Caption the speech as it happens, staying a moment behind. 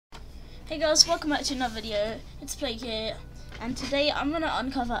Hey guys, welcome back to another video. It's Plague here, and today I'm gonna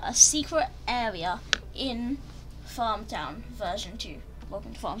uncover a secret area in Farmtown version 2.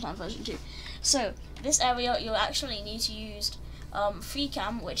 Welcome to Farmtown version 2. So this area you'll actually need to use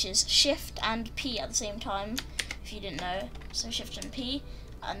freecam, which is Shift and P at the same time, if you didn't know. So Shift and P,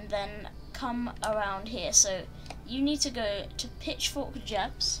 and then come around here. So you need to go to Pitchfork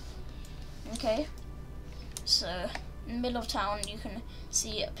Jebs. Okay. So in the middle of town, you can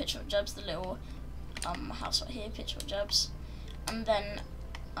see Pitchfork Jebs, the little house right here, Pitchfork Jebs, and then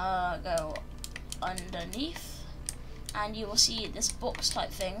go underneath, and you will see this box type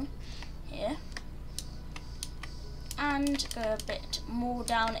thing here, and go a bit more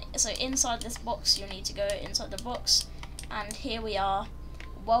down. So inside this box, you need to go inside the box, and here we are.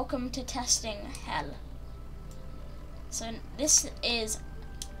 Welcome to testing hell. So this is,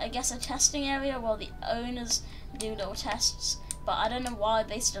 I guess, a testing area where the owners do little tests, but I don't know why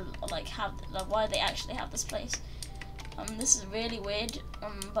they still why they actually have this place. This is really weird,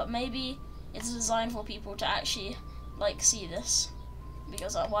 but maybe it's designed for people to actually see this,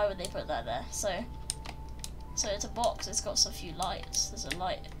 because why would they put that there? So it's a box. It's got a few lights. There's a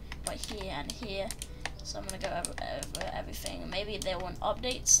light right here and here. So I'm gonna go over everything. Maybe they want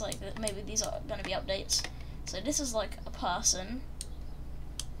updates. Maybe these are gonna be updates. So this is like a person.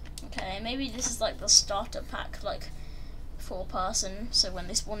 Okay, maybe this is like the starter pack, for a person. So when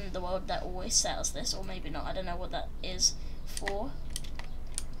they spawn in the world, that always sells this, or maybe not. I don't know what that is for.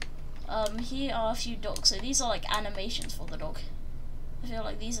 Here are a few dogs. So these are like animations for the dog. I feel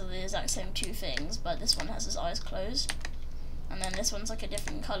like these are the exact same two things, but this one has his eyes closed, and then this one's like a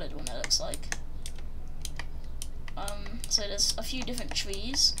different coloured one. It looks like. So there's a few different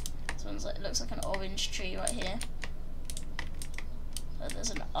trees. This one's looks like an orange tree right here.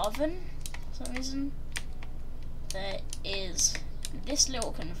 There's an oven for some reason. There is this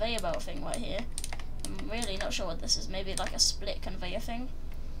little conveyor belt thing right here. I'm really not sure what this is. Maybe like a split conveyor thing,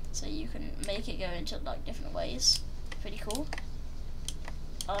 so you can make it go into different ways. Pretty cool.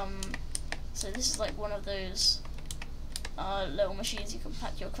 So this is like one of those little machines you can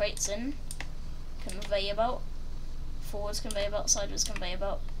pack your crates in. Conveyor belt. Forwards conveyor belt, sideways conveyor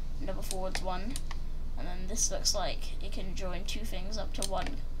belt, another forwards one. And then this looks like it can join two things up to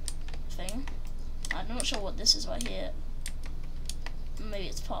one thing. I'm not sure what this is right here. Maybe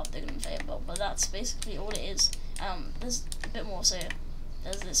it's part of the conveyor belt, but that's basically all it is. There's a bit more. So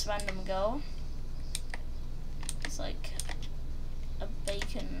there's this random girl. It's like a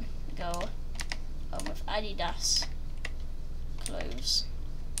bacon girl with Adidas clothes.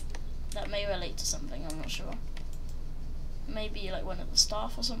 That may relate to something, I'm not sure. Maybe like one of the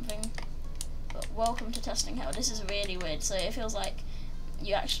staff or something. But welcome to testing hell. This is really weird. So it feels like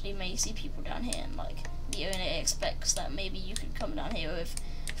you actually may see people down here, and the owner expects that maybe you could come down here with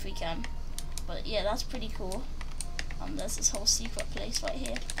freecam. But yeah, that's pretty cool. There's this whole secret place right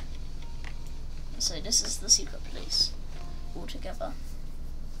here. So this is the secret place altogether.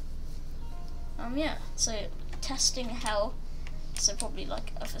 Yeah. So testing hell. So probably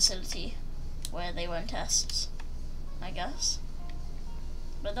like a facility where they run tests, I guess.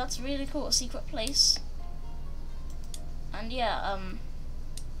 But that's really cool, a secret place. And yeah,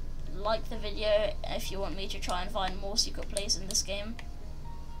 like the video if you want me to try and find more secret places in this game.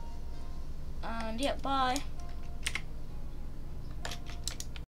 And yeah, bye.